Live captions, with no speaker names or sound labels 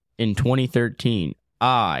In 2013,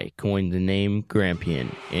 I coined the name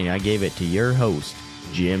Grampian, and I gave it to your host,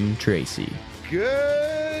 Jim Tracy.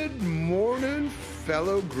 Good morning,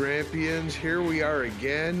 fellow Grampians. Here we are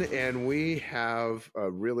again, and we have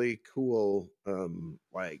a really cool,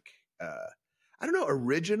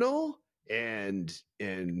 original and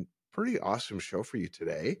pretty awesome show for you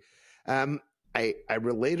today. I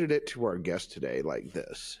related it to our guest today like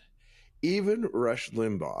this. Even Rush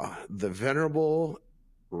Limbaugh, the venerable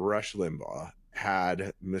Rush Limbaugh,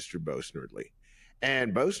 had Mr. Bo Snerdley.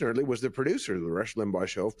 And Bo Snerdley was the producer of the Rush Limbaugh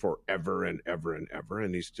show forever and ever and ever.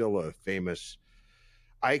 And he's still a famous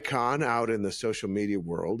icon out in the social media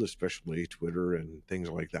world, especially Twitter and things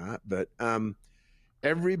like that. But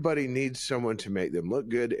everybody needs someone to make them look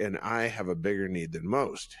good. And I have a bigger need than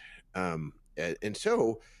most. And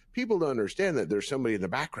so people don't understand that there's somebody in the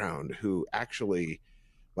background who actually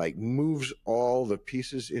moves all the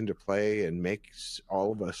pieces into play and makes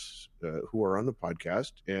all of us who are on the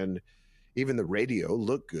podcast and even the radio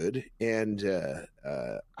look good. And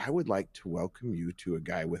I would like to welcome you to a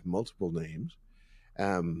guy with multiple names.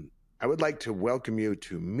 I would like to welcome you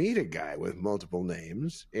to meet a guy with multiple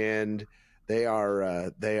names. And they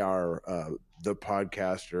are the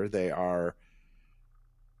podcaster. They are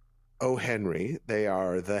O. Henry, they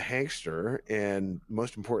are the Hankster, and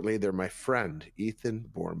most importantly, they're my friend, Ethan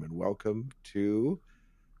Borman. Welcome to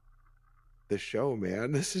the show,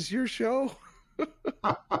 man. This is your show. This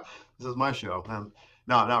is my show.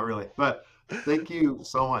 No, not really. But thank you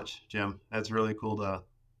so much, Jim. It's really cool to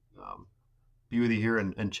be with you here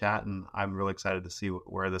and chat, and I'm really excited to see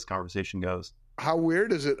where this conversation goes. How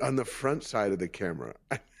weird is it on the front side of the camera?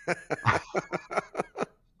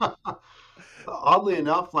 Oddly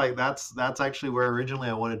enough, that's actually where originally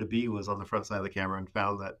I wanted to be, was on the front side of the camera, and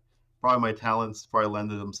found that probably my talents probably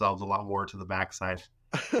lended themselves a lot more to the back side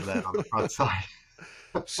than on the front side.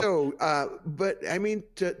 So, but I mean,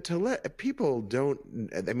 to let people don't,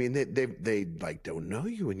 I mean, they don't know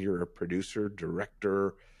you, and you're a producer,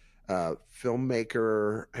 director,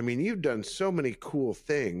 filmmaker. I mean, you've done so many cool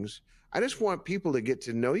things. I just want people to get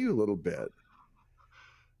to know you a little bit.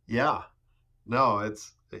 Yeah, no,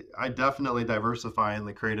 I definitely diversify in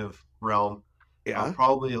the creative realm. Yeah,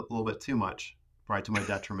 probably a little bit too much, probably to my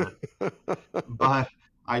detriment. But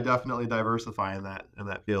I definitely diversify in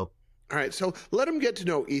that field. All right, so let them get to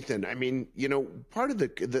know Ethan. I mean, part of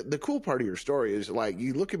the cool part of your story is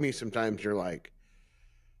you look at me sometimes and you're like,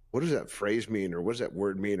 what does that phrase mean, or what does that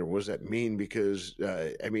word mean, or what does that mean? Because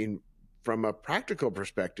I mean, from a practical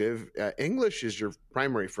perspective, English is your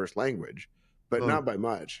primary first language. But not by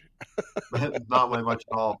much. Not by much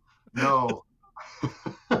at all. No.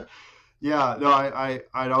 Yeah, no,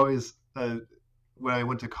 I'd always, when I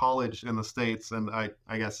went to college in the States, and I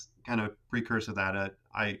guess kind of precursor to that,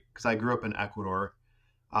 because I grew up in Ecuador.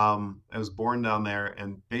 I was born down there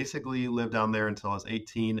and basically lived down there until I was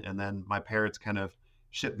 18. And then my parents kind of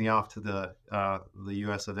shipped me off to the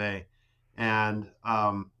US of A and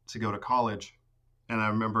to go to college. And I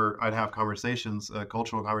remember I'd have conversations,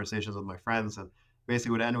 cultural conversations with my friends, and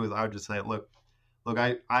basically what ended with, I would just say, look,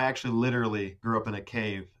 I actually literally grew up in a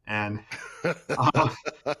cave, and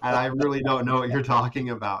and I really don't know what you're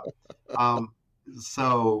talking about.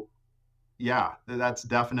 So yeah, that's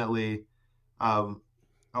definitely, a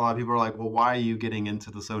lot of people are like, well, why are you getting into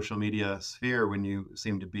the social media sphere when you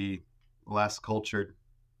seem to be less cultured?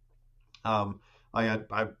 I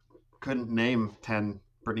couldn't name 10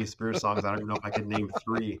 Britney Spears songs. I don't even know if I could name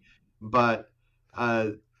 3, but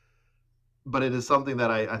it is something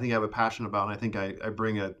that I think I have a passion about, and I think I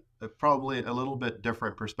bring a probably a little bit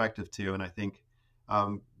different perspective to. And I think,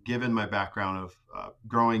 given my background of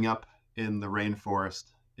growing up in the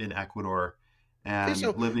rainforest in Ecuador and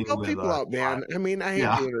living help with people out, man. I mean, I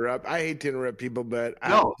hate to interrupt people, but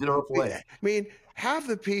no, interrupt away. I mean, half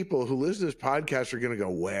the people who listen to this podcast are going to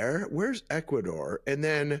go, where's Ecuador? And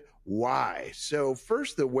then why? So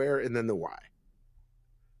first the where and then the why.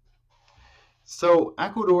 So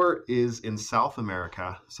Ecuador is in South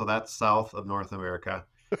America. So that's south of North America.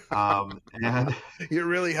 And you're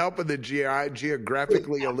really helping the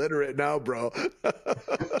geographically illiterate now, bro.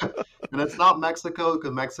 And it's not Mexico,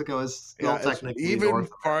 because Mexico is still technically even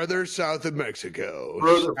north farther south of Mexico,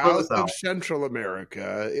 further south of Central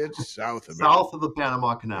America. It's South America, south of the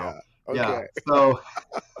Panama Canal. Yeah. Okay.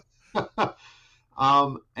 Yeah.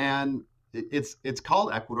 So, and it's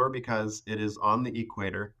called Ecuador because it is on the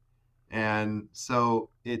equator, and so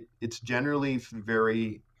it's generally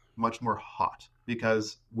very much more hot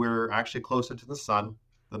because we're actually closer to the sun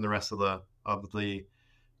than the rest of the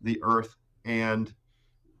Earth, and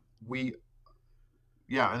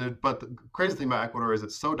but the crazy thing about Ecuador is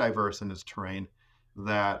it's so diverse in its terrain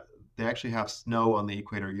that they actually have snow on the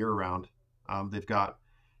equator year round. They've got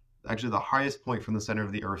actually the highest point from the center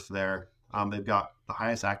of the Earth there. They've got the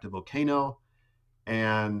highest active volcano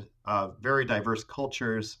and very diverse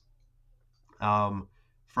cultures,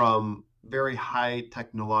 from very high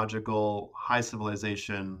technological, high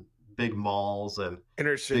civilization, big malls and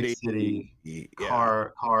Inner big city. city Yeah.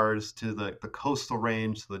 cars to the coastal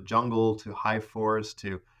range, to the jungle, to high forest,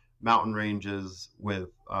 to mountain ranges with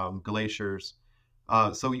glaciers.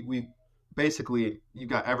 So we basically, you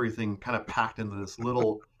got everything kind of packed into this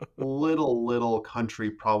little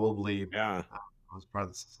country, probably Yeah. was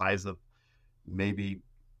probably the size of maybe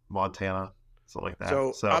Montana, something like that.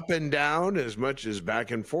 So So up and down as much as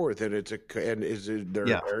back and forth, and there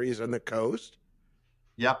yeah, areas on the coast?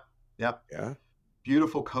 yep, yep. Yeah.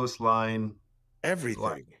 Beautiful coastline, like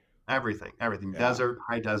Everything. everything, Yeah. desert,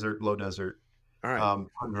 high desert, low desert, All right.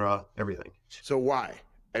 tundra, everything. So why?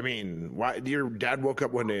 I mean, why? Your dad woke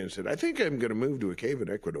up one day and said, "I think I'm going to move to a cave in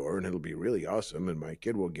Ecuador, and it'll be really awesome. And my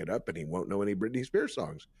kid will get up, and he won't know any Britney Spears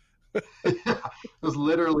songs." It was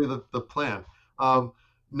literally the plan.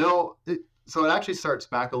 No, so it actually starts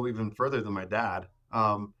back a little even further than my dad.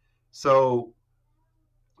 So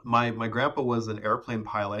my grandpa was an airplane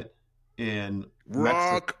pilot in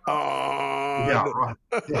Mexico. Rock on. Yeah, right.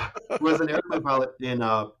 Yeah, was an airplane pilot in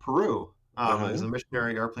Peru. He was a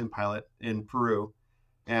missionary airplane pilot in Peru,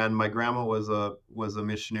 and my grandma was a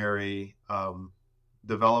missionary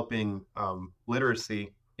developing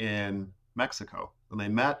literacy in Mexico. And they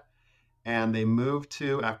met, and they moved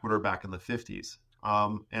to Ecuador back in the 50s.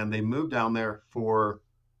 And they moved down there for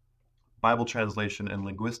Bible translation and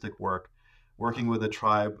linguistic work, working with a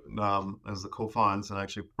tribe as the Kofans, and I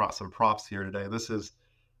actually brought some props here today. This is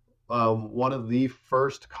one of the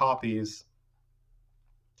first copies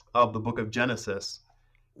of the book of Genesis.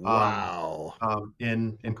 Wow.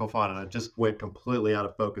 In Kofan, and I just went completely out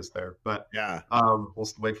of focus there, but Yeah. we'll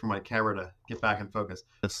wait for my camera to get back in focus.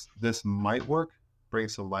 This might work. Bring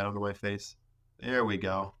some light onto my face. There we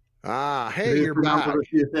go. Hey, you're back. A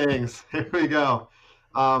few things. Here we go.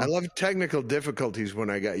 I love technical difficulties when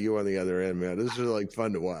I got you on the other end, man. This is like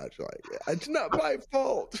fun to watch. Like, it's not my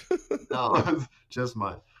fault. No, it's just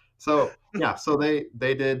mine. So yeah, so they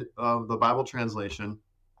did the Bible translation.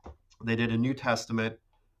 They did a New Testament,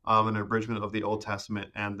 an abridgment of the Old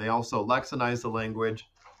Testament, and they also lexionized the language.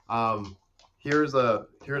 Here's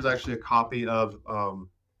actually a copy of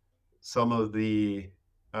some of the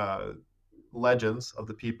legends of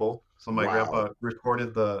the people. So my grandpa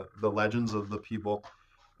recorded the legends of the people,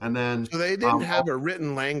 and then so they didn't have a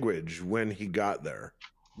written language when he got there.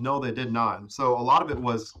 No, they did not. So a lot of it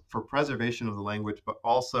was for preservation of the language, but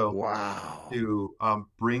also to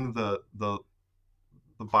bring the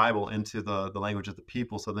Bible into the language of the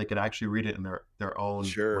people, so they could actually read it in their own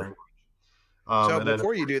language. So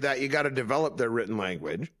before you do that, you got to develop their written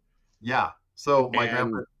language. Yeah. So my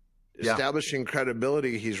grandpa establishing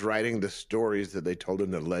credibility, he's writing the stories that they told him,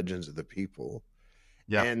 the legends of the people.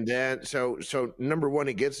 Yeah. And then so number one,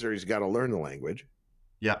 he gets there, he's got to learn the language.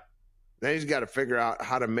 Yeah. Then he's got to figure out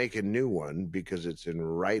how to make a new one because it's in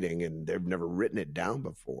writing and they've never written it down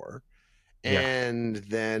before. And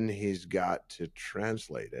then he's got to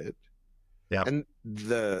translate it. Yeah. And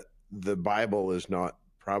the Bible is not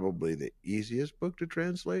probably the easiest book to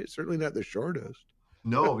translate, certainly not the shortest.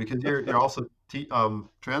 No, because you're also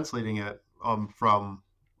translating it from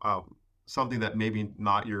something that maybe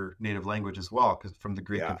not your native language as well, because from the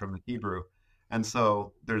Greek and from the Hebrew. And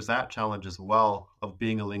so there's that challenge as well of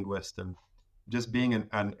being a linguist and just being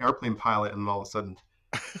an airplane pilot, and all of a sudden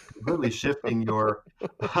completely shifting your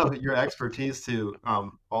expertise to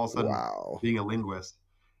all of a sudden being a linguist.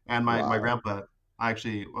 And my grandpa, I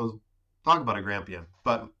actually was talking about a Grampian,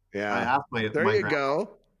 but I asked my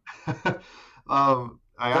go.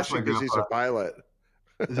 I asked my grandpa, because he's a pilot.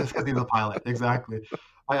 Just because he's a pilot, exactly.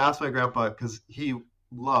 I asked my grandpa because he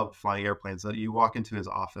loved flying airplanes. That you walk into his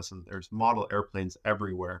office and there's model airplanes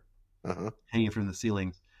everywhere, hanging from the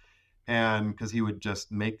ceilings. And because he would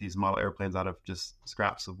just make these model airplanes out of just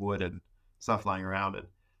scraps of wood and stuff lying around it.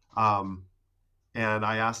 And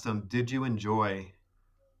I asked him, "Did you enjoy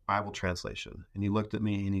Bible translation?" And he looked at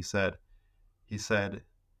me and he said,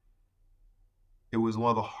 "It was one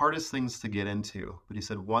of the hardest things to get into, but," he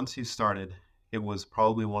said, "once you started, it was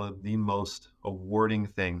probably one of the most rewarding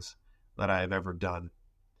things that I've ever done."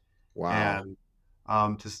 Wow.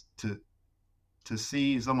 And to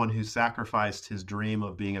see someone who sacrificed his dream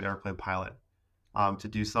of being an airplane pilot to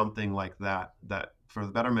do something like that for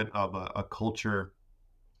the betterment of a culture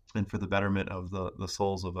and for the betterment of the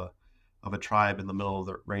souls of a tribe in the middle of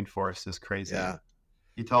the rainforest is crazy. Yeah.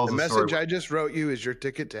 He tells the a message story. I just wrote you is your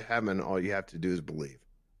ticket to heaven. All you have to do is believe.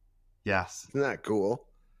 Yes. Isn't that cool?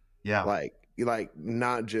 Yeah. Like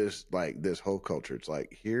not just like this whole culture. It's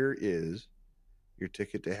like, here is your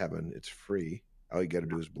ticket to heaven. It's free. All you got to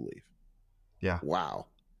do is believe. Yeah. Wow.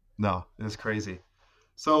 No, it's crazy.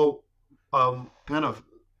 So, kind of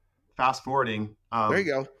fast forwarding. There you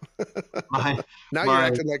go. My Now you're my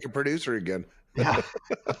acting like a producer again. yeah.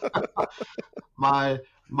 My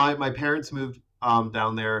parents moved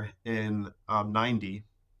down there in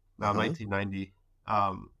 1990,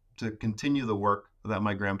 to continue the work that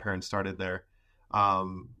my grandparents started there,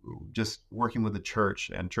 just working with the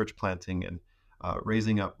church and church planting and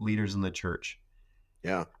raising up leaders in the church.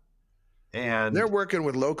 Yeah. They're And working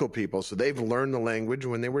with local people, so they've learned the language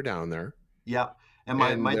when they were down there, yeah, and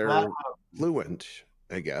and my dad they're fluent,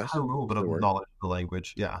 I had guess. a little bit Is the of word. knowledge of the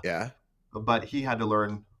language, yeah, Yeah. but he had to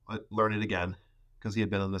learn it again because he had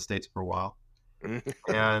been in the States for a while.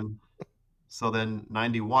 And so then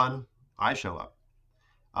 91, I show up.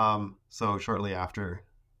 So shortly after,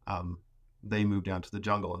 um, they moved down to the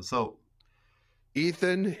jungle. And so,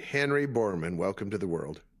 Ethan Henry Borman, welcome to the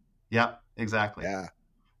world. yeah, exactly. Yeah.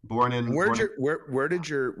 Born And in, where did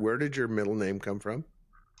your middle name come from?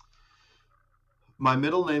 my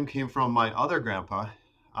middle name came from my other grandpa,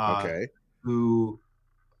 Okay. who,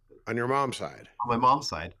 On your mom's side. on my mom's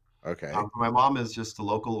side, Okay. my mom is just a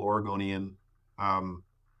local Oregonian, um,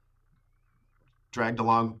 dragged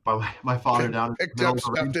along by my father down in the Picked middle up, of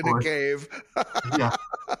the stuffed in a rainforest. cave. Yeah.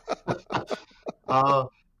 Uh,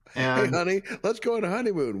 Hey, and honey, let's go on a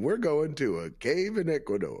honeymoon. We're going to a cave in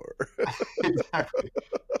Ecuador. exactly.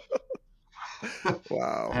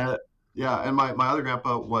 Wow. And, yeah, and my other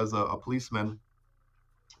grandpa was a policeman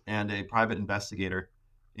and a private investigator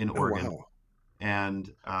in Oh, Oregon. wow.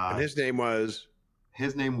 And And his name was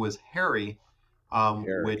his name was Harry,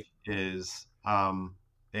 Harry. which is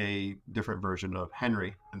a different version of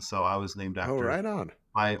Henry. And so I was named Oh, after right on.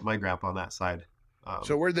 my grandpa on that side.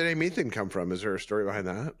 So where'd the name Ethan come from? Is there a story behind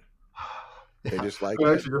that? They Yeah, just like we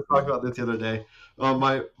it? actually just talked about this the other day.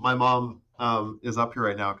 My mom is up here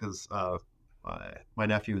right now because my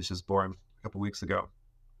nephew was just born a couple weeks ago,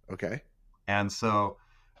 Okay. and so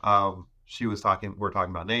she was talking. We're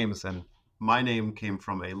talking about names, and my name came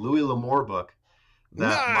from a Louis L'Amour book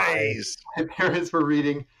that Nice. my parents were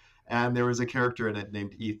reading, and there was a character in it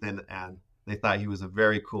named Ethan, and they thought he was a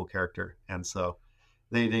very cool character, and so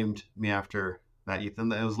they named me after that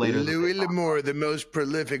Ethan. It was later that Louis they L'Amour, the most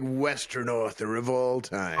prolific Western author of all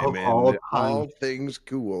time, of and all all time. things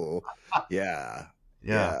cool. Yeah.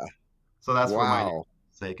 Yeah. Yeah. So that's where my Wow.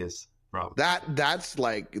 namesake is from. That's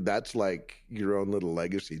like your own little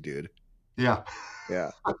legacy, dude. Yeah. Yeah.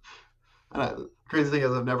 Crazy thing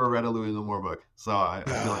is, I've never read a Louis L'Amour book, so I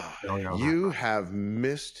feel like I'm failing on that. You have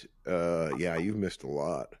missed you've missed a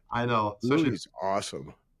lot. I know, especially Louis is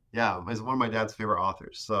awesome. yeah, he's one of my dad's favorite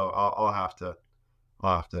authors. So I'll have to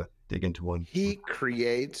dig into one. He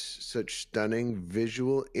creates such stunning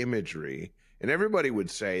visual imagery, and everybody would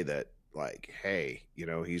say that, like, hey,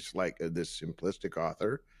 he's like this simplistic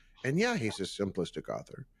author, and yeah, he's a simplistic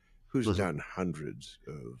author who's Mhm. done hundreds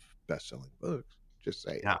of best-selling books. Just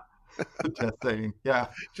saying. Yeah. Just saying. Yeah.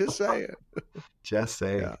 Just saying. Just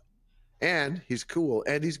saying. Yeah. And he's cool,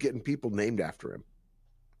 and he's getting people named after him.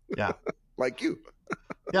 Yeah. Like you.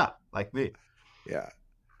 Yeah. Like me. Yeah.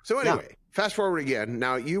 So anyway, fast forward again.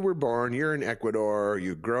 Now you were born, you're in Ecuador,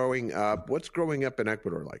 you're growing up. What's growing up in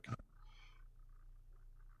Ecuador like?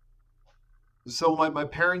 So my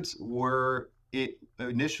parents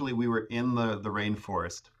initially we were in the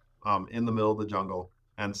rainforest, in the middle of the jungle,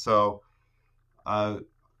 and so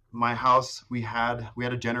my house we had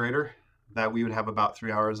a generator that we would have about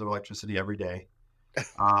 3 hours of electricity every day,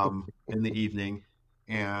 in the evening,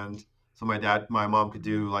 and so my mom could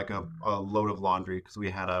do like a load of laundry because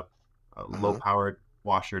we had a low powered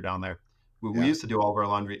washer down there. We used to do all of our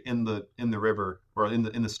laundry in the river or in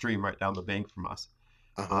the stream right down the bank from us.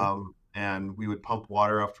 And we would pump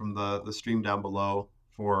water up from the stream down below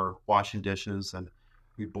for washing dishes, and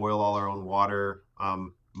we'd boil all our own water.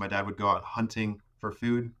 My dad would go out hunting for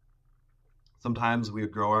food. Sometimes we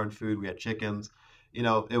would grow our own food. We had chickens.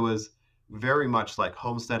 It was very much like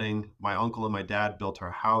homesteading. My uncle and my dad built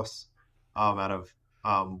our house out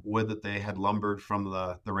of wood that they had lumbered from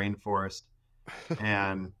the rainforest.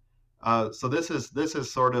 And so this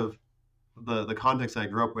is sort of the context I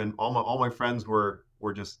grew up in. All my friends were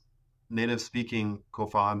just native speaking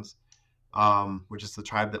Kofans, which is the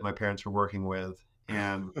tribe that my parents were working with.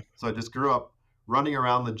 And so I just grew up running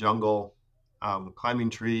around the jungle, climbing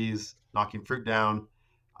trees, knocking fruit down,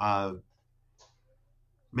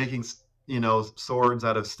 making swords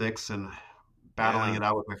out of sticks and battling Yeah. it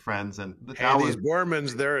out with my friends. And Hey, these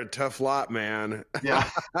Bormans, they're a tough lot, man. yeah,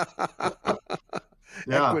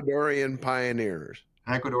 yeah, Ecuadorian pioneers.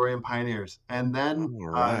 Ecuadorian pioneers. And then All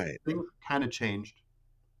right. things kind of changed.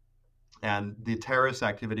 And the terrorist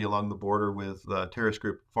activity along the border with the terrorist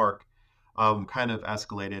group FARC kind of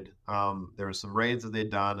escalated. There were some raids that they'd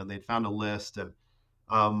done, and they'd found a list, and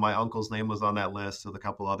my uncle's name was on that list with a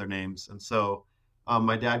couple other names. And so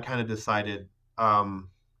my dad kind of decided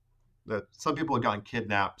that some people had gotten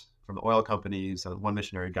kidnapped from the oil companies, and one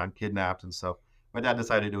missionary had gotten kidnapped. And so my dad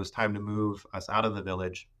decided it was time to move us out of the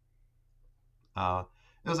village. There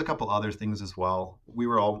was a couple other things as well. We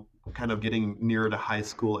were all kind of getting nearer to high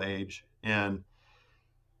school age. And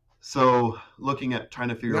so looking at trying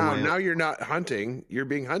to figure out a way. Now you're not hunting, you're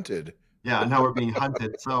being hunted. Yeah, now we're being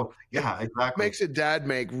hunted. So yeah, exactly. Makes a dad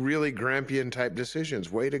make really Grampian type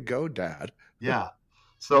decisions. Way to go, Dad. Yeah.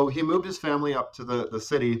 So he moved his family up to the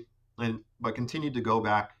city, but continued to go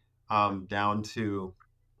back down to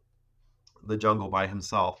the jungle by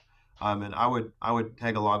himself. And I would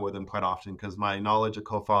tag along with him quite often because my knowledge of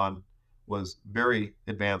Kofan was very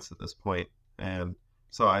advanced at this point. And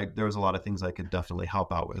so there was a lot of things I could definitely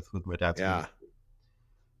help out with my dad's community.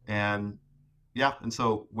 And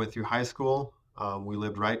so went through high school. We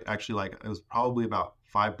lived it was probably about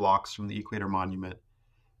 5 blocks from the Equator Monument,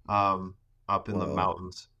 up in the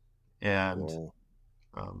mountains. And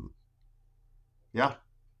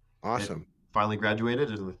awesome. Finally graduated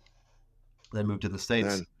and then moved to the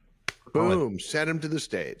States. And boom, sent him to the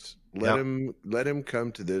States. Let him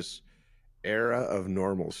come to this era of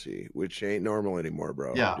normalcy, which ain't normal anymore,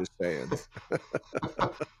 bro. Yeah. Just saying.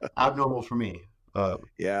 Abnormal for me.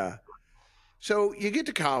 Yeah. So you get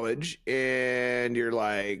to college and you're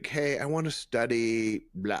like, hey, I want to study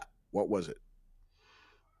blah. What was it?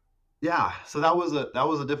 Yeah. So that was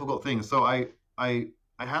a difficult thing. So I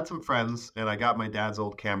had some friends and I got my dad's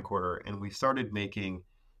old camcorder and we started making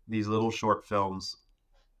these little short films.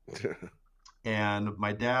 And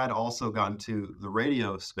my dad also got into the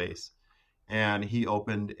radio space. And he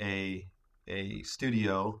opened a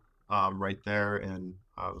studio right there in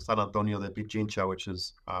San Antonio de Pichincha, which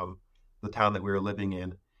is the town that we were living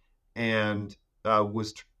in, and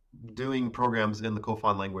was doing programs in the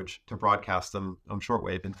Kofan language to broadcast them on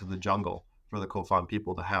shortwave into the jungle for the Kofan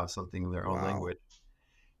people to have something in their own language.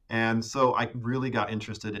 And so I really got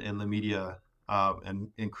interested in the media and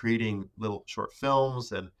in creating little short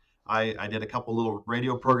films. And I did a couple little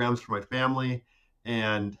radio programs for my family,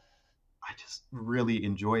 and I just really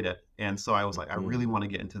enjoyed it. And so I was like, I really want to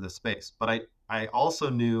get into this space. But I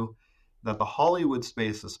also knew that the Hollywood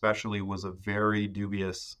space especially was a very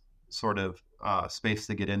dubious sort of space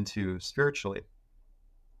to get into spiritually.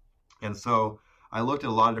 And so I looked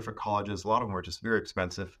at a lot of different colleges. A lot of them were just very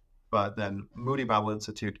expensive. But then Moody Bible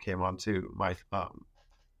Institute came on to my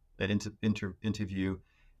interview,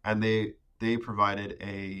 and they provided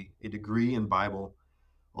a degree in Bible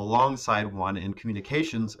alongside one in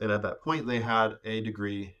communications. And at that point, they had a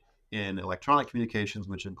degree in electronic communications,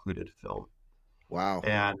 which included film. Wow.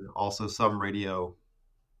 And also some radio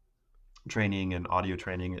training and audio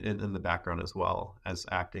training in the background as well as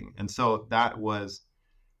acting. And so that was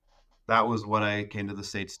what I came to the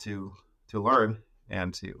States to learn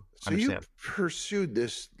and to understand. You pursued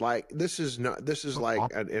this this is like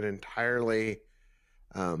an entirely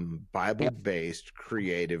Bible-based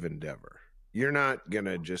creative endeavor. You're not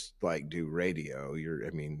gonna just like do radio.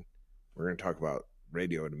 We're gonna talk about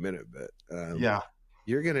radio in a minute, but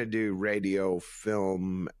you're gonna do radio,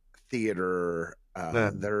 film, theater.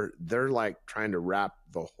 They're like trying to wrap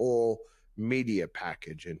the whole media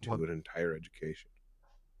package into an entire education.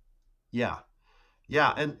 Yeah,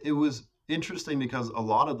 and it was interesting because a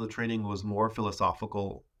lot of the training was more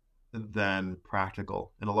philosophical than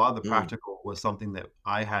practical, and a lot of the practical was something that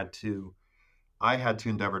I had to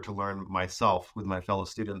endeavor to learn myself with my fellow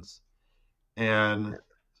students, and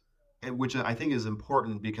which I think is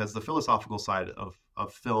important because the philosophical side of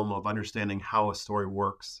film, of understanding how a story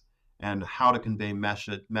works and how to convey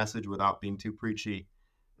message without being too preachy,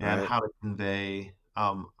 and how to convey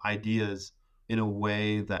ideas in a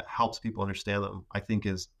way that helps people understand them, I think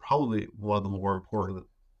is probably one of the more important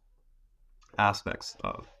aspects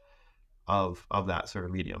of that sort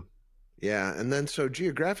of medium. Yeah, and then so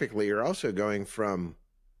geographically, you're also going from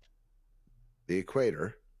the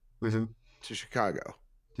equator to Chicago.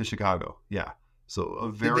 To Chicago, yeah.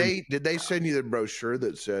 So did they send you the brochure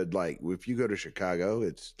that said like if you go to Chicago,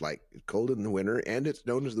 it's like cold in the winter and it's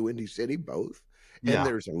known as the Windy City, both? And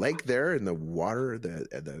there's a lake there, and the water,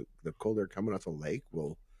 the cold air coming off the lake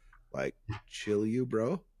will like chill you,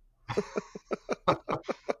 bro.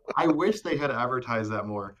 I wish they had advertised that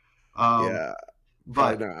more.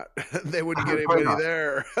 but Probably not. They wouldn't get probably anybody not.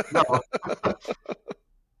 there. No.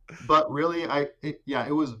 But really,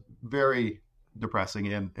 it was very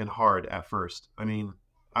depressing and hard at first. I mean,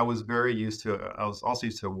 I was also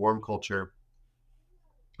used to warm culture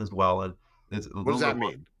as well, and it's a What does little that bit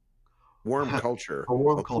more mean? Warm culture. a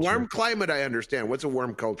warm Warm culture. climate, I understand. What's a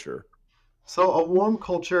warm culture? So a warm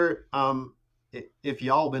culture, if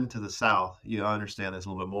y'all been to the South, you understand this a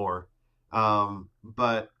little bit more.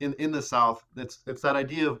 But in the South, it's that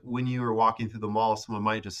idea of when you are walking through the mall, someone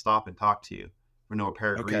might just stop and talk to you for no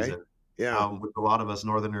apparent Okay. reason. Yeah. With a lot of us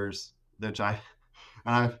Northerners, and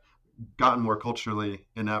I've gotten more culturally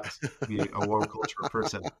inept to be a warm culture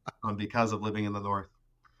person because of living in the North.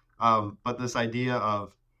 But this idea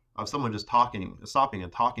of someone just stopping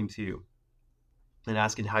and talking to you and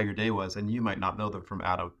asking how your day was, and you might not know them from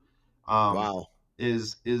Adam, Wow.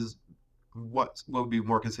 is what would be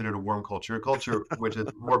more considered a warm culture, a culture which is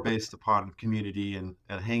more based upon community and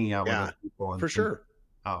hanging out with other people. For sure.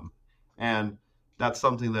 And that's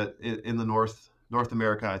something that in the North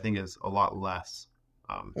America, I think, is a lot less.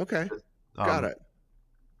 Okay. Got it.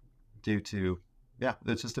 Due to,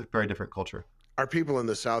 it's just a very different culture. Our people in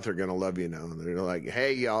the South are going to love you now. They're like,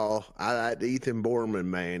 hey, y'all, I like Ethan Borman,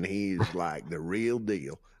 man. He's like the real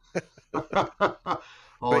deal. But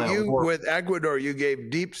with Ecuador, you gave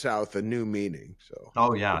Deep South a new meaning. So.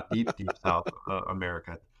 Oh, yeah. Deep South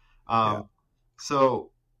America.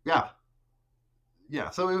 So, yeah. Yeah.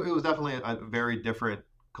 So it was definitely a very different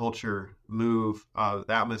culture move. The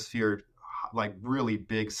atmosphere, like really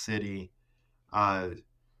big city,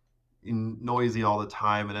 noisy all the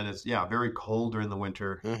time, and then it's very cold during the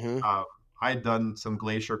winter. Mm-hmm. I had done some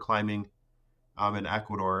glacier climbing in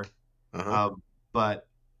Ecuador, but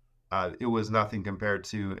it was nothing compared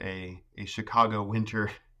to a Chicago winter.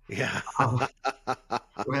 Yeah,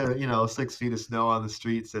 where 6 feet of snow on the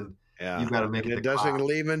streets, and you've got to make it doesn't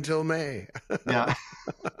leave until May. Yeah.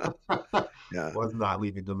 Yeah, was not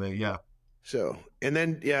leaving till May. Yeah. So, and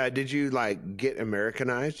then, did you like get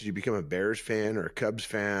Americanized? Did you become a Bears fan or a Cubs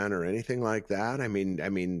fan or anything like that? I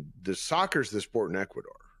mean, the soccer's the sport in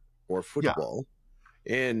Ecuador, or football,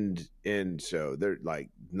 and so they're like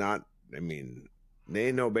not. I mean, they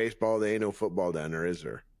ain't no baseball, they ain't no football down there, is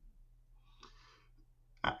there?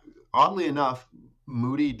 Oddly enough,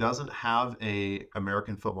 Moody doesn't have a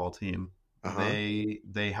American football team. They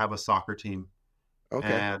have a soccer team.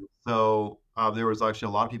 Okay, and so. There was actually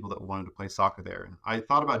a lot of people that wanted to play soccer there, and I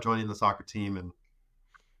thought about joining the soccer team, and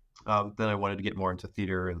then I wanted to get more into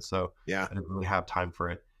theater, and so I didn't really have time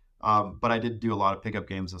for it. But I did do a lot of pickup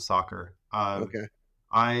games of soccer. Okay,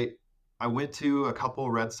 I went to a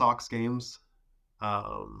couple Red Sox games.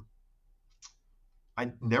 I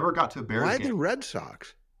never got to a Bears game. Why the Red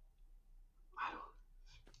Sox?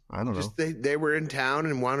 I don't know. They were in town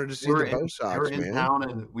and wanted to see the Bo Sox. They were in town,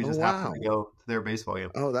 and we just happened to go to their baseball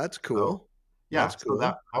game. Oh, that's cool. So, that's cool.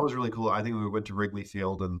 That was really cool. I think we went to Wrigley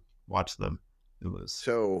Field and watched them. It was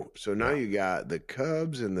so now you got the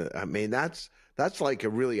Cubs and that's like a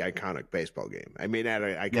really iconic baseball game. I mean, at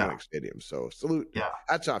an iconic stadium. So salute. Yeah.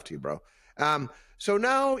 Hats off to you, bro. So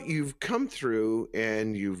now you've come through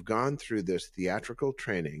and you've gone through this theatrical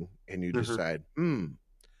training and you decide,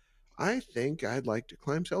 I think I'd like to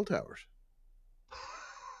climb cell towers.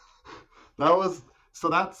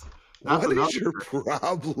 That's what is your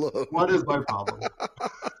problem? What is my problem?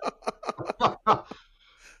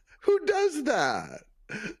 Who does that?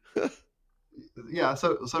 Yeah.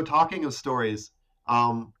 So talking of stories,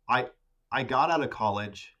 I got out of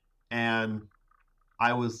college and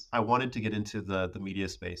I wanted to get into the media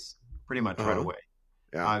space pretty much right away.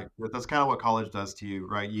 Yeah. That's kind of what college does to you,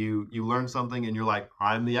 right? You learn something and you're like,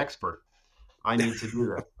 I'm the expert. I need to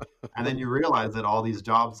do this. And then you realize that all these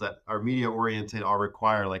jobs that are media oriented all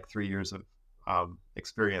require like 3 years of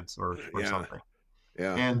experience or something.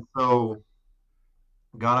 Yeah. And so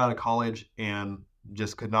got out of college and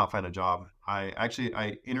just could not find a job.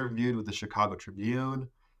 I interviewed with the Chicago Tribune.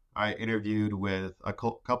 I interviewed with a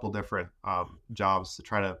couple different jobs to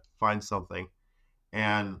try to find something.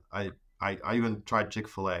 And I even tried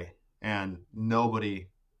Chick-fil-A, and nobody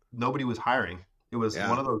was hiring. It was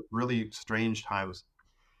one of those really strange times.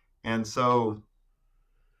 And so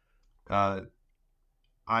I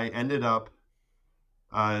ended up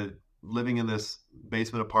living in this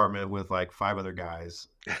basement apartment with like 5 other guys.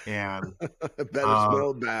 And I bet it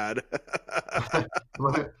smelled bad.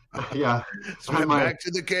 Yeah. Back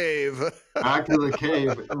to the cave. Back to the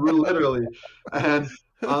cave, literally. And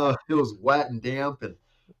it was wet and damp, and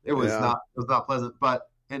it was not pleasant. But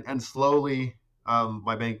and slowly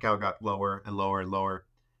my bank account got lower and lower and lower.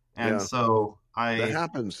 And so that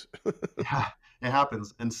happens. Yeah, it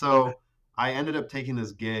happens. And so I ended up taking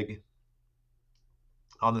this gig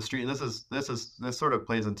on the street, and this sort of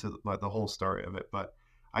plays into the whole story of it. But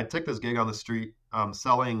I took this gig on the street,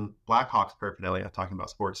 selling Blackhawks paraphernalia, talking about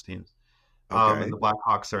sports teams. Okay. And the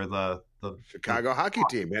Blackhawks are the Chicago hockey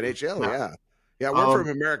team, NHL. Yeah. Yeah, we're from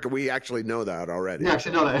America. We actually know that already. We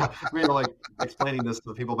actually know that. We know, like explaining this to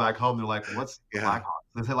the people back home. They're like, "What's Blackhawk?"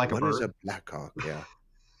 They say like what a bird. What is a Blackhawk? Yeah,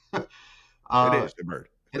 it is a bird.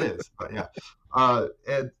 It is, but yeah.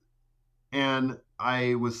 And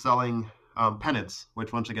I was selling pennants,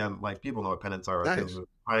 which once again, like people know what pennants are, Nice. those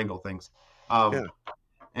triangle things. Yeah.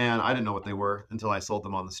 And I didn't know what they were until I sold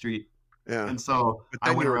them on the street. Yeah. And so But I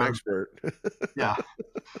then went you're around. an expert. Yeah,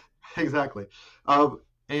 exactly.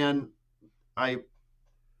 And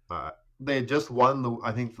they had just won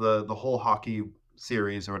the whole hockey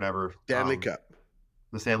series or whatever. Stanley Cup.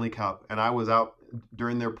 The Stanley Cup. And I was out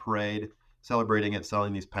during their parade celebrating it,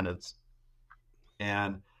 selling these pennants.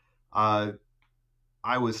 And I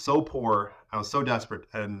was so poor. I was so desperate.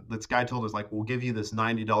 And this guy told us, like, we'll give you this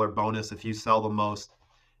 $90 bonus if you sell the most.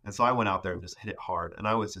 And so I went out there and just hit it hard. And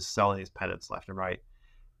I was just selling these pennants left and right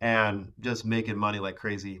and just making money like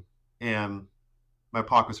crazy. And my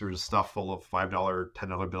pockets were just stuffed full of $5,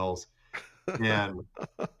 $10 bills. And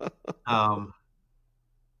and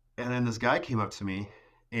then this guy came up to me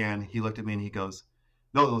and he looked at me and he goes,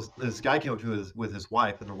 no, this guy came up to me with his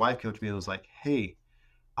wife, and their wife came up to me and was like, "Hey,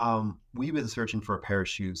 we've been searching for a pair of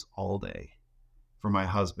shoes all day for my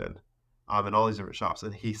husband, in all these different shops,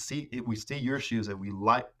 and we see your shoes and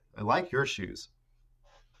I like your shoes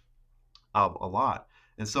a lot.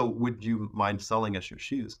 And so would you mind selling us your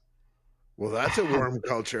shoes?" Well, that's a warm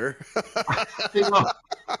culture. They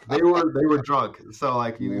were drunk. So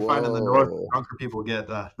like you find in the north, Whoa. the drunker people get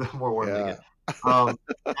the more warm they Yeah.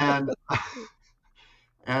 get.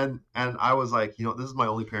 And I was like, this is my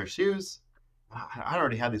only pair of shoes. I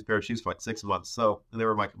already had these pair of shoes for like 6 months. So, and they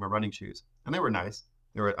were my running shoes, and they were nice.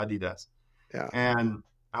 They were Adidas. Yeah. And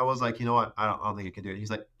I was like, you know what? I don't think you can do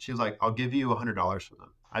it. She was like, I'll give you $100 for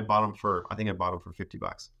them. I bought them for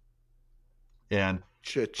 $50. And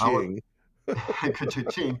Cha-ching.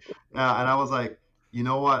 Cha-ching. And I was like, you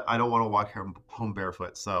know what? I don't want to walk home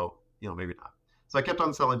barefoot. So, maybe not. So I kept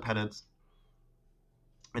on selling pennants.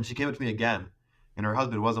 And she came up to me again. And her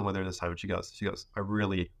husband wasn't with her this time. And she goes, I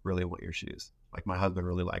really, really want your shoes. Like, my husband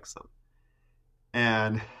really likes them.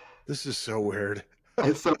 And This is so weird.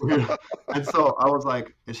 it's so weird. And so I was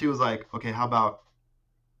like, and she was like, okay, how about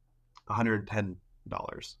 $110?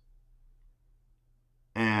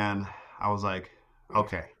 And I was like,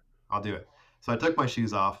 okay, I'll do it. So I took my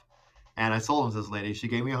shoes off and I sold them to this lady. She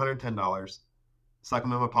gave me $110, stuck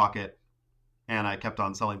them in my pocket, and I kept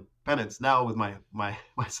on selling pennants. Now with my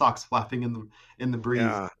socks flapping in the breeze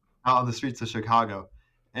out on the streets of Chicago.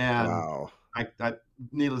 And wow. I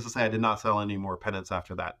needless to say, I did not sell any more pennants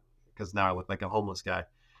after that, because now I look like a homeless guy.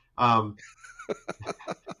 But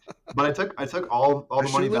I took all the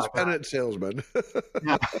money back. Pennant salesman.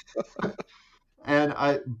 Yeah. And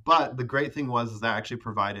but the great thing was that I actually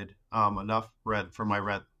provided enough rent for my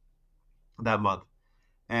rent that month.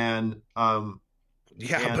 And but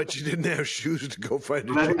you didn't have shoes to go find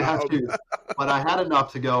a I didn't have job. shoes, but I had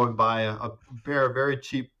enough to go and buy a pair of very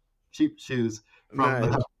cheap shoes from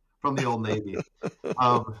Nice. from the Old Navy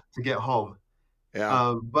to get home.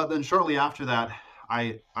 Yeah. But then shortly after that,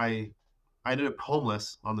 I ended up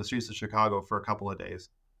homeless on the streets of Chicago for a couple of days.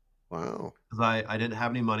 Wow. Because I didn't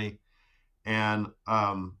have any money, and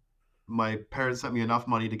my parents sent me enough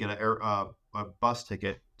money to get a bus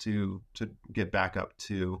ticket to get back up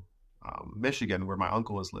to Michigan, where my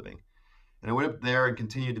uncle was living. And I went up there and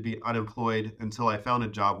continued to be unemployed until I found a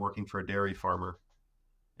job working for a dairy farmer.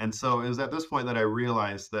 And so it was at this point that I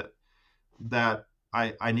realized that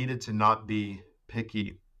I needed to not be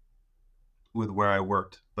picky with where I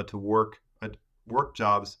worked, but to work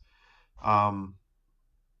jobs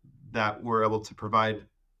that were able to provide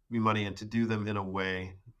me money, and to do them in a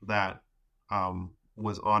way that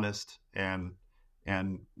was honest and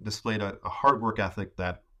displayed a hard work ethic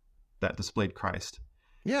that displayed Christ.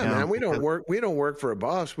 Yeah, man. We don't work for a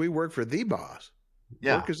boss. We work for the boss.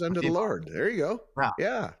 Yeah, work is unto the Lord. There you go.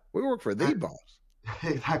 Yeah, we work for the boss.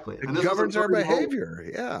 Exactly. It governs our behavior.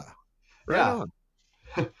 Yeah. Right on.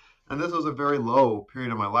 And this was a very low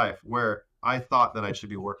period of my life where I thought that I should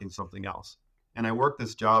be working something else. And I worked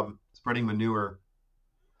this job spreading manure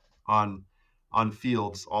on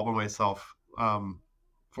fields all by myself,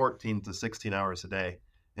 14 to 16 hours a day.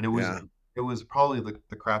 And it was probably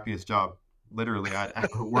the crappiest job literally I'd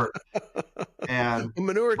ever worked. And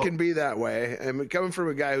manure can be that way. And coming from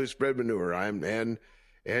a guy who spread manure,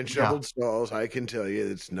 and shoveled stalls, I can tell you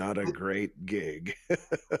it's not a great gig.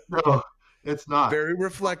 No, It's not. Very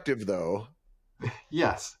reflective, though.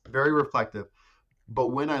 Yes, very reflective. But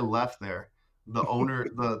when I left there, the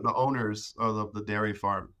owners of the dairy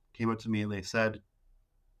farm came up to me and they said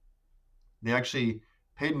they actually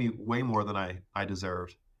paid me way more than I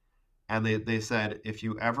deserved. And they said, if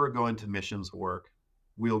you ever go into missions work,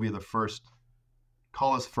 we'll be the first.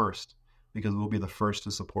 Call us first because we'll be the first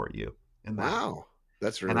to support you in that. Wow.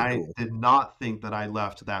 That's And really I cool. did not think that I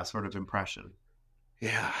left that sort of impression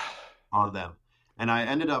Yeah. on them. And I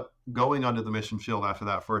ended up going onto the mission field after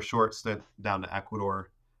that for a short stint down to Ecuador,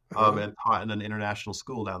 and taught in an international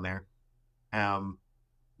school down there,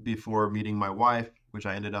 before meeting my wife, which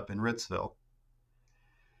I ended up in Ritzville.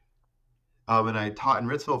 And I taught in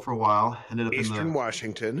Ritzville for a while. Ended up Eastern in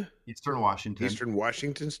Washington. Eastern Washington. Eastern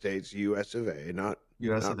Washington States, US of A, not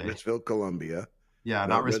US of A. Ritzville, Colombia. Yeah,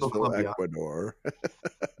 not Ritzville, Colombia. Ecuador.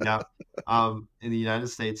 Yeah, in the United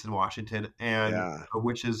States in Washington, and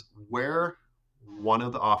which is where one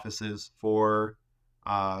of the offices for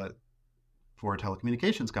a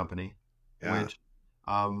telecommunications company, which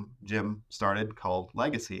Jim started, called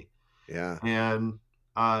Legacy. Yeah. And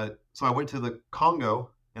so I went to the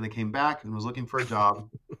Congo and I came back and was looking for a job,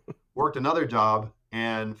 worked another job,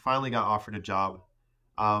 and finally got offered a job,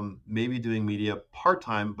 maybe doing media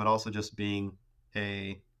part-time, but also just being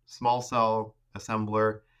a small cell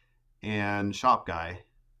assembler and shop guy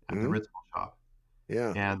at the Ritzville shop.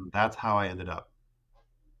 Yeah. And that's how I ended up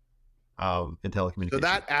in telecommunications. So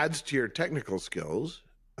that adds to your technical skills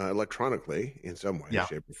electronically in some way,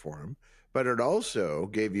 shape, or form. But it also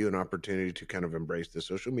gave you an opportunity to kind of embrace the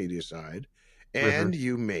social media side. And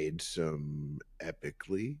you made some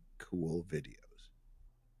epically cool videos.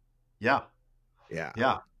 Yeah. Yeah.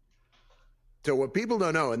 Yeah. So what people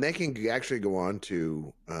don't know, and they can actually go on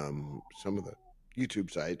to some of the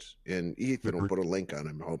YouTube sites, and Ethan will put a link on,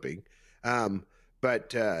 I'm hoping.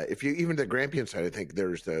 But if you, even the Grampian side, I think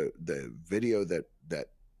there's the video that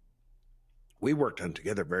we worked on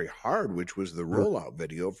together very hard, which was the rollout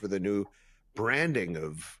video for the new branding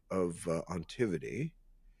of Ontivity.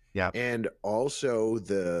 Yeah. And also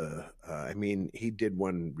I mean, he did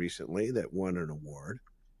one recently that won an award.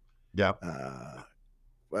 Yeah.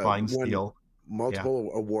 Flying Steel.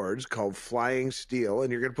 Multiple awards called Flying Steel.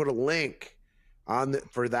 And you're going to put a link on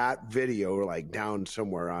for that video, like down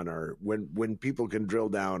somewhere on our, when people can drill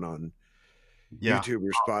down on YouTube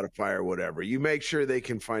or Spotify or whatever, you make sure they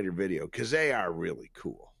can find your video because they are really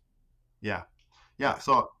cool. Yeah. Yeah.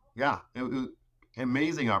 So it was an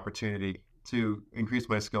amazing opportunity to increase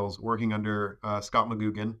my skills working under Scott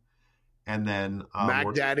McGugan, and then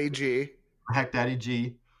Mac Daddy G.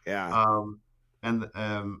 Yeah. And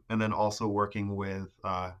then also working with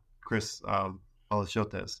Chris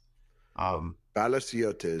Balaciotes.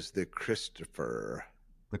 Balaciotes, the Christopher.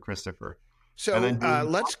 So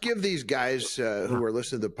let's give these guys who are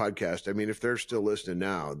listening to the podcast, I mean, if they're still listening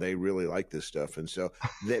now, they really like this stuff. And so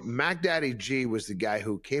that Mac Daddy G was the guy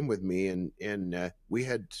who came with me, and we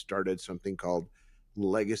had started something called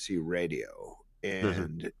Legacy Radio.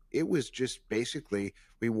 And it was just basically,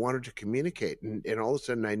 we wanted to communicate. And all of a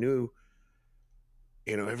sudden I knew,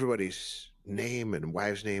 everybody's name and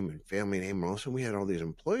wife's name and family name. And all of a sudden we had all these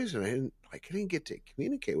employees, and I couldn't get to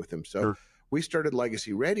communicate with them. So we started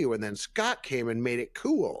Legacy Radio, and then Scott came and made it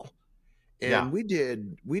cool. And we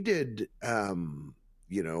did a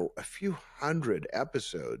few hundred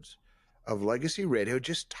episodes of Legacy Radio,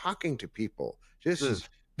 just talking to people, just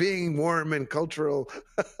being warm and cultural.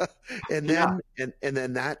 and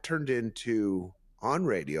then that turned into On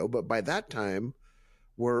Radio. But by that time,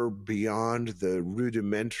 we're beyond the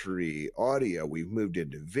rudimentary audio. We've moved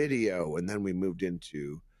into video, and then we moved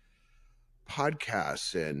into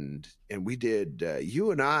podcasts, and we did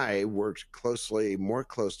you and I worked more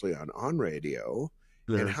closely on radio.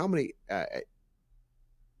 And how many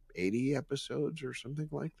 80 episodes or something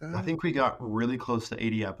like that? I think we got really close to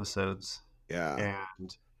 80 episodes. And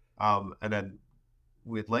then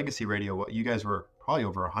with Legacy Radio, you guys were probably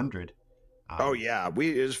over 100. It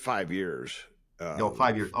was 5 years.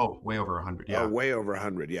 5 years. Way over 100. Yeah. Way over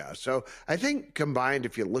 100. Yeah. So I think combined,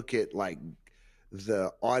 if you look at like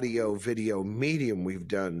the audio video medium, we've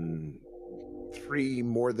done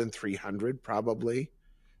more than 300 probably.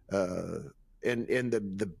 And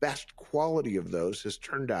the best quality of those has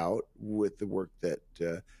turned out with the work that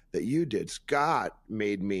you did. Scott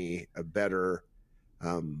made me a better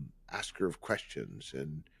asker of questions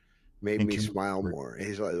and made me smile more.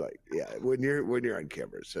 He's like, when you're on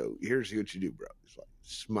camera, so here's what you do, bro. It's like,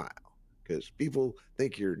 smile, because people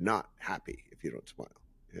think you're not happy if you don't smile.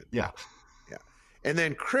 Yeah. And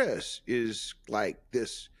then Chris is like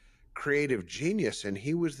this creative genius, and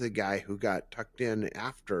he was the guy who got tucked in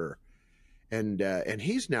after and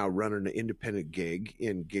he's now running an independent gig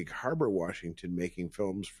in Gig Harbor, Washington, making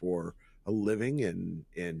films for a living and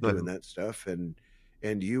doing that stuff. And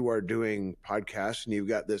you are doing podcasts, and you've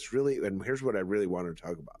got this really, and here's what I really want to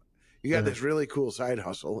talk about. You got this really cool side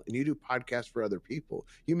hustle, and you do podcasts for other people.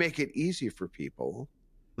 You make it easy for people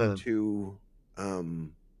to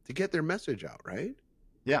get their message out, right?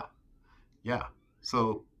 Yeah. Yeah.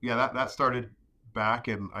 So that started back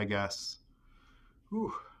in, I guess,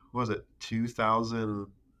 what was it 2000?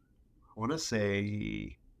 I want to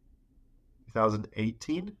say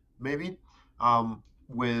 2018, maybe,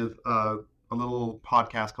 with a little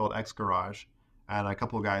podcast called X Garage, and a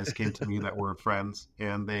couple of guys came to me that were friends,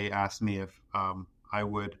 and they asked me if I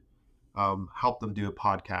would help them do a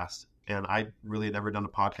podcast, and I really had never done a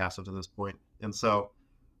podcast up to this point, and so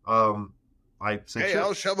I said, "Hey, sure.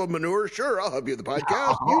 I'll shovel manure. Sure, I'll help you with the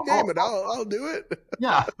podcast. You name it, I'll do it."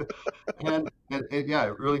 Yeah, and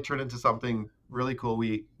it really turned into something really cool.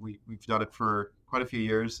 We've done it for quite a few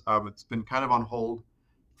years. It's been kind of on hold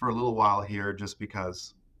for a little while here, just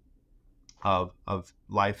because of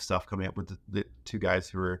life stuff coming up with the two guys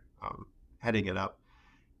who are heading it up,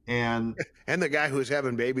 and the guy who's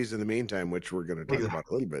having babies in the meantime, which we're going to talk about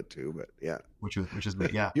a little bit too. But yeah, which is me.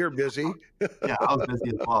 Yeah, you're busy. Yeah, I was busy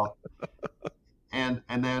as well. And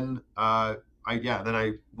then I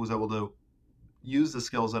was able to use the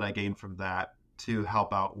skills that I gained from that to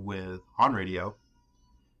help out with on radio,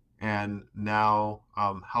 and now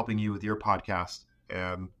helping you with your podcast.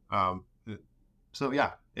 And so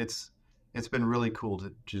yeah, it's been really cool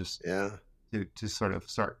to just to sort of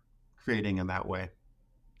start creating in that way.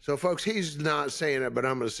 So folks, he's not saying it, but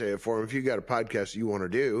I'm going to say it for him. If you got a podcast you want to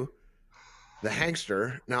do, the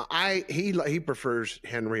Hankster. Now he prefers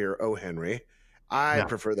Henry or O. Henry. I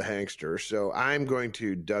prefer the Hankster, so I'm going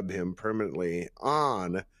to dub him permanently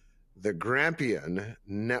on the Grampian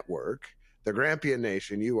Network, the Grampian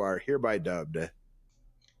Nation. You are hereby dubbed the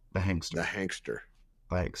Hankster. The Hankster.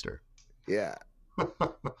 The Hankster. Yeah,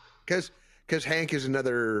 because Hank is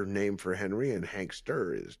another name for Henry, and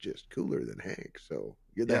Hankster is just cooler than Hank. So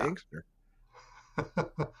you're the Hankster.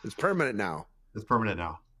 It's permanent now. It's permanent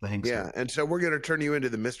now. The Hankster. Yeah, and so we're going to turn you into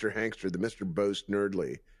the Mr. Hankster, the Mr. Boast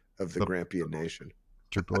Nerdly of the Grampian Nation.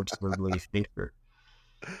 Mr. Boast Nerdly Hankster.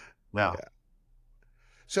 Wow. Yeah.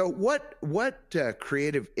 So what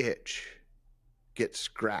creative itch gets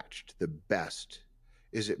scratched the best?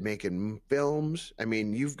 Is it making films? I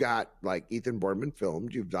mean, you've got like Ethan Borman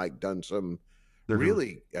filmed. You've like done some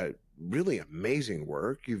really amazing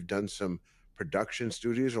work. You've done some production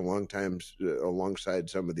studios alongside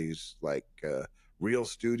some of these like real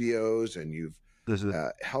studios, and you've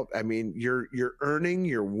helped. I mean, you're earning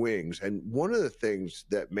your wings. And one of the things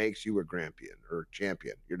that makes you a Grampian or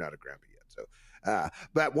champion, you're not a Grampian yet, so.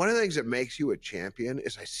 But one of the things that makes you a champion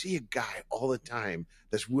is I see a guy all the time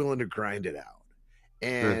that's willing to grind it out.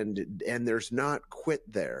 And there's not quit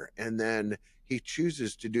there, and then he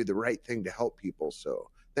chooses to do the right thing to help people. So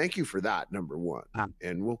thank you for that, number one.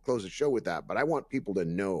 And we'll close the show with that. But I want people to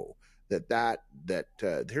know that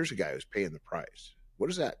here's a guy who's paying the price. What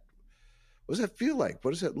does that feel like?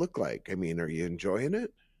 What does it look like? I mean, are you enjoying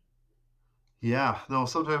it? Yeah, no.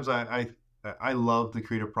 Sometimes I love the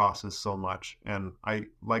creative process so much, and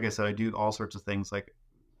like I said, I do all sorts of things. Like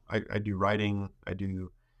I do writing, I do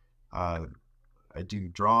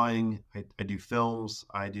drawing, I do films,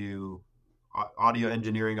 I do audio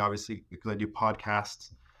engineering, obviously, because I do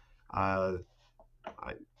podcasts. I've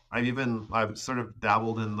sort of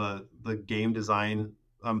dabbled in the game design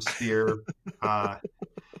sphere,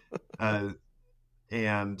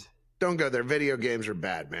 and don't go there. Video games are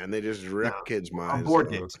bad, man. They just wreck kids' minds.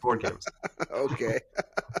 Board games. Okay.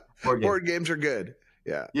 Board games are good.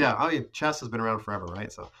 Yeah. Yeah. I mean, chess has been around forever,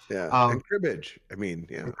 right? So yeah. And cribbage. I mean,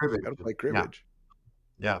 cribbage. Gotta play cribbage.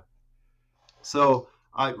 Yeah. So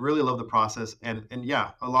I really love the process, and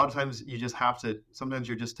yeah, a lot of times you just have to. Sometimes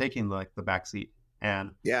you're just taking like the back seat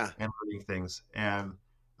and learning things. And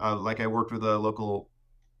like I worked with a local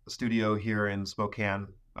studio here in Spokane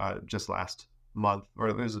just last month, or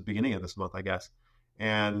it was the beginning of this month, I guess,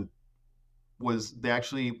 and they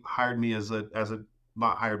actually hired me as a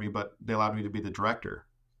not hired me, but they allowed me to be the director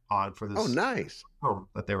for this. Oh, nice. Film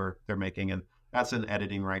that they're making, and that's in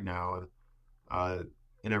editing right now,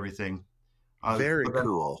 and everything. Very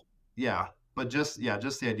cool. Yeah, but just the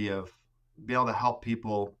idea of being able to help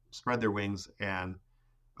people spread their wings and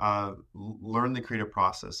learn the creative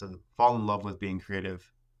process and fall in love with being creative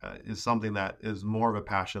is something that is more of a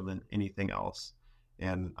passion than anything else.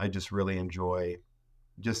 And I just really enjoy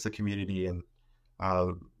just the community and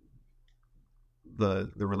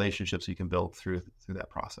the relationships you can build through that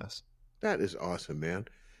process. That is awesome, man.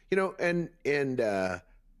 and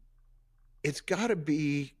it's got to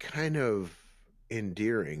be kind of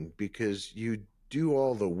endearing because you do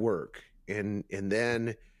all the work and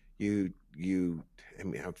then you I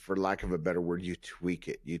mean, for lack of a better word, you tweak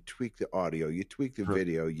it. You tweak the audio, you tweak the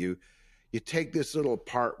video, you take this little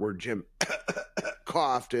part where Jim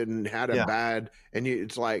coughed and had a Yeah. bad, and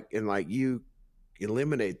it's like, and like you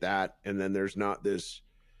eliminate that, and then there's not this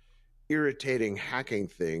irritating hacking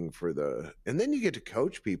thing and then you get to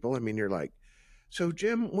coach people. I mean, you're like, so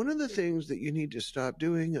Jim, one of the things that you need to stop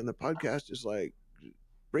doing on the podcast is like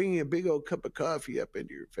bringing a big old cup of coffee up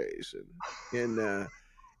into your face,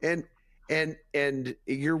 and and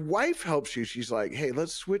your wife helps you. She's like, hey,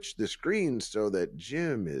 let's switch the screens so that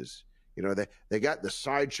Jim is, they got the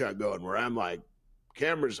side shot going where I'm like,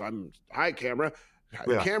 I'm high camera,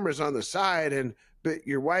 Yeah. camera's on the side, but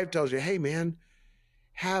your wife tells you, hey man,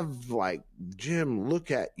 have like Jim look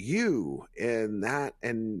at you, and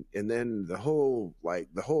then the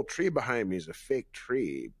whole tree behind me is a fake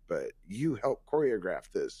tree, but you helped choreograph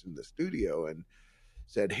this in the studio and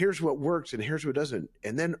said, here's what works and here's what doesn't.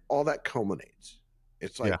 And then all that culminates.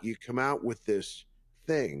 It's like you come out with this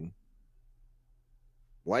thing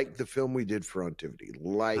like the film we did for Ontivity,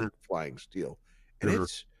 like Flying Steel. And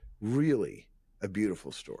it's really a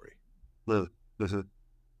beautiful story.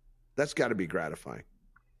 That's got to be gratifying.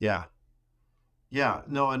 Yeah. Yeah.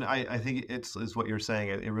 No, and I think it's what you're saying.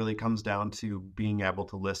 It really comes down to being able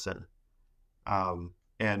to listen,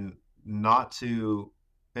 and not to,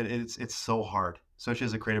 it's so hard, especially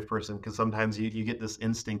as a creative person, because sometimes you get this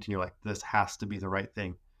instinct and you're like, this has to be the right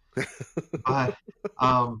thing.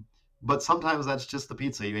 But sometimes that's just the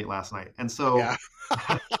pizza you ate last night. And so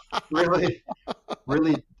really,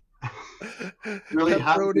 really, really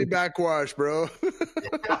pepperoni backwash, bro.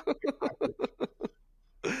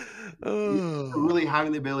 Really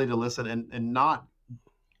having the ability to listen and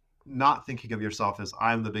not thinking of yourself as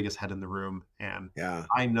I'm the biggest head in the room and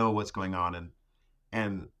I know what's going on,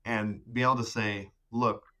 and be able to say,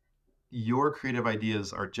 look, your creative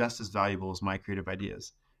ideas are just as valuable as my creative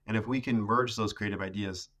ideas. And if we can merge those creative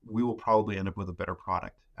ideas, we will probably end up with a better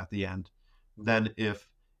product at the end than if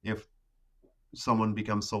someone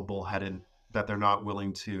becomes so bullheaded that they're not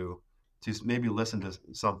willing to maybe listen to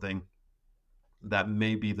something that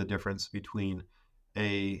may be the difference between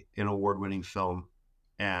an award-winning film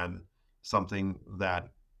and something that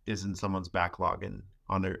is in someone's backlog and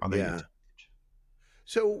on their YouTube page.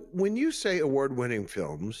 So when you say award-winning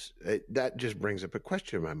films, that just brings up a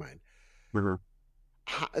question in my mind.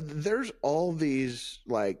 There's all these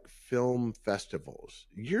like film festivals.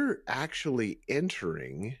 You're actually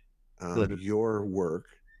entering your work,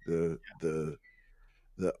 the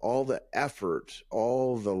all the effort,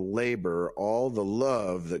 all the labor, all the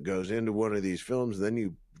love that goes into one of these films, then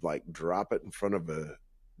you like drop it in front of a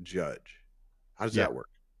judge. How does that work?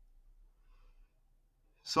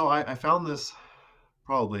 So I found this,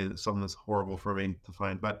 probably something that's horrible for me to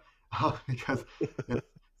find, but because it's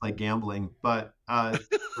like gambling, but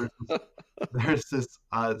there's this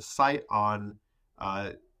site on,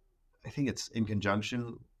 I think it's in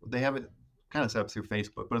conjunction, they have it kind of set up through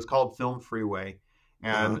Facebook, but it's called Film Freeway.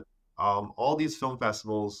 And all these film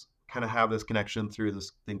festivals kind of have this connection through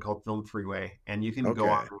this thing called Film Freeway. And you can go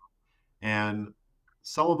on, and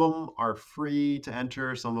some of them are free to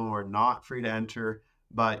enter, some of them are not free to enter,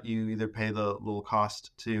 but you either pay the little cost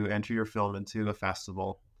to enter your film into a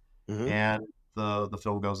festival, and the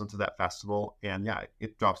film goes into that festival, and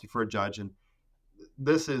it drops you for a judge. And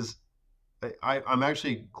this is, I'm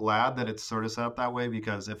actually glad that it's sort of set up that way,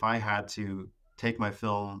 because if I had to take my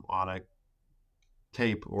film on a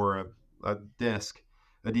tape or a disc,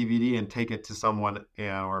 a DVD, and take it to someone,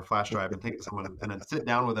 or a flash drive and take it to someone and then sit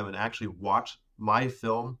down with them and actually watch my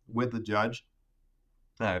film with the judge,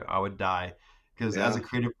 I would die. Because as a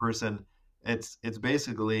creative person, it's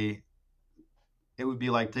basically, it would be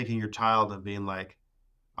like taking your child and being like,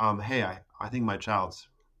 hey, I think my child's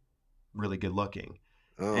really good looking.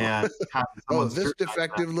 And this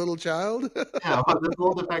defective little child? This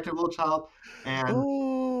little defective little child. And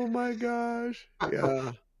oh my gosh.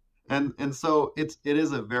 Yeah. and so it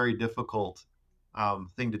is a very difficult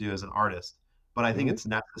thing to do as an artist, but I think it's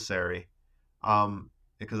necessary,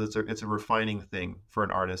 because it's a refining thing for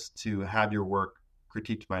an artist to have your work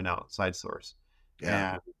critiqued by an outside source.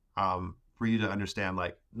 And for you to understand,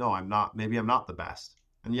 like, no, maybe I'm not the best.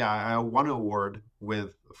 And I won an award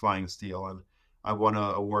with Flying Steel, and I won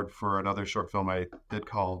an award for another short film I did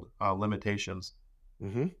called Limitations, or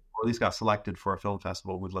at least got selected for a film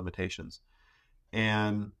festival with Limitations.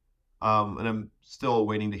 And I'm still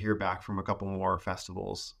waiting to hear back from a couple more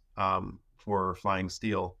festivals for Flying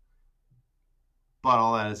Steel. But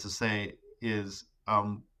all that is to say is,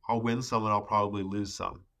 I'll win some and I'll probably lose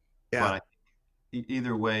some. Yeah. But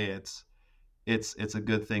either way, it's a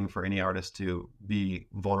good thing for any artist to be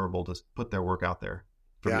vulnerable, to put their work out there.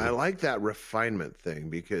 Yeah, I music. like that refinement thing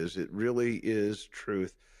because it really is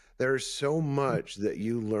truth. There's so much that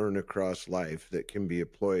you learn across life that can be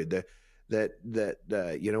employed.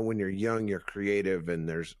 When you're young, you're creative, and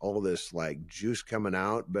there's all this like juice coming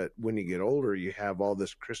out. But when you get older, you have all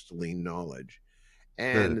this crystalline knowledge. The-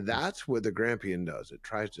 And that's what the Grampian does. It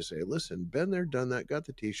tries to say, listen, been there, done that, got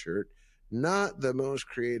the t-shirt, not the most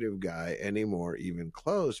creative guy anymore, even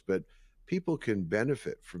close, but people can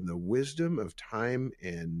benefit from the wisdom of time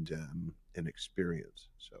and experience.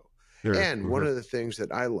 So, Sure. and one of the things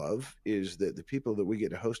that I love is that the people that we get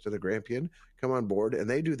to host on the Grampian come on board and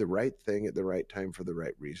they do the right thing at the right time for the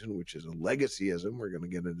right reason, which is a legacyism. We're going to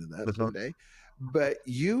get into that someday. But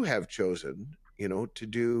you have chosen, to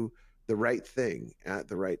do the right thing at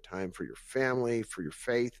the right time for your family, for your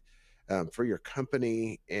faith, for your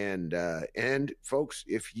company, and folks,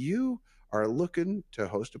 if you are looking to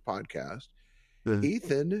host a podcast,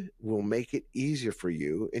 Ethan will make it easier for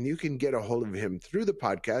you, and you can get a hold of him through the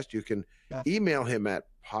podcast. You can email him at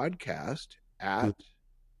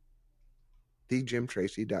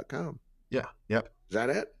podcast@thejimtracy.com. Yeah. Yep. Is that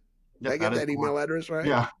it? Did Yep, I get that email address right?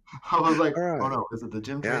 Yeah. I was like, All right. oh no, is it the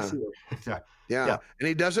Jim Tracy? Yeah. And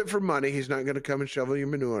he does it for money. He's not going to come and shovel your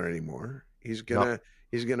manure anymore.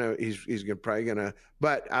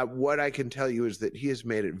 But what I can tell you is that he has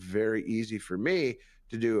made it very easy for me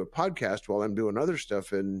to do a podcast while I'm doing other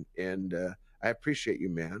stuff. And I appreciate you,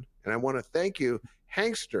 man. And I want to thank you,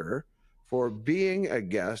 Hankster, for being a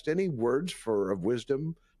guest. Any words of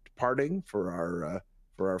wisdom departing for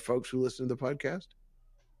our folks who listen to the podcast?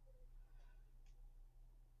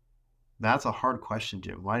 That's a hard question,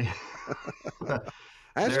 Jim. Why?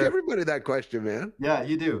 Ask everybody that question, man. Yeah,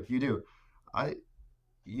 you do. You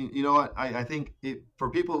know what? I think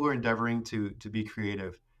for people who are endeavoring to be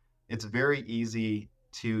creative, it's very easy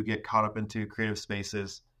to get caught up into creative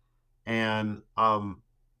spaces and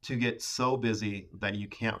to get so busy that you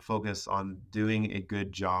can't focus on doing a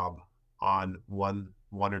good job on one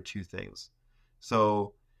or two things.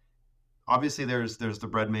 So obviously there's the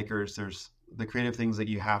bread makers, there's the creative things that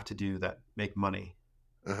you have to do that make money.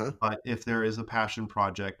 But if there is a passion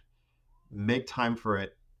project, make time for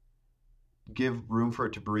it, give room for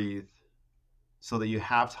it to breathe so that you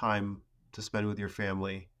have time to spend with your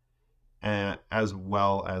family, and as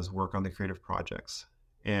well as work on the creative projects.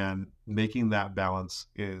 And making that balance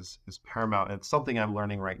is paramount. It's something I'm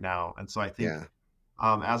learning right now. And so I think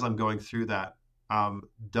as I'm going through that,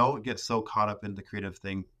 don't get so caught up in the creative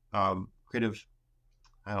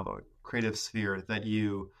sphere that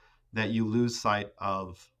you lose sight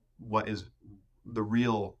of what is the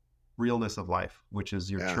realness of life, which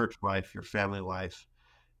is your church life, your family life,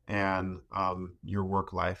 and your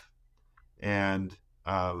work life. And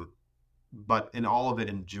but in all of it,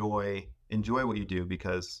 enjoy what you do,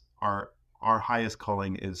 because our highest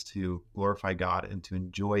calling is to glorify God and to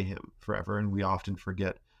enjoy him forever. And we often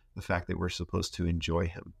forget the fact that we're supposed to enjoy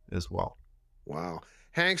him as well. Wow.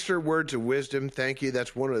 Hankster, words of wisdom. Thank you.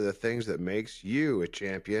 That's one of the things that makes you a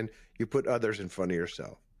champion. You put others in front of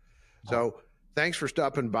yourself. So thanks for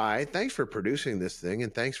stopping by. Thanks for producing this thing.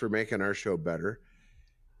 And thanks for making our show better.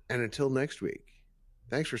 And until next week,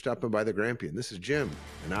 thanks for stopping by the Grampian. This is Jim,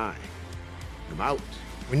 and I am out.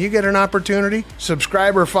 When you get an opportunity,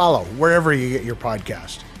 subscribe or follow wherever you get your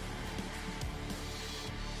podcast.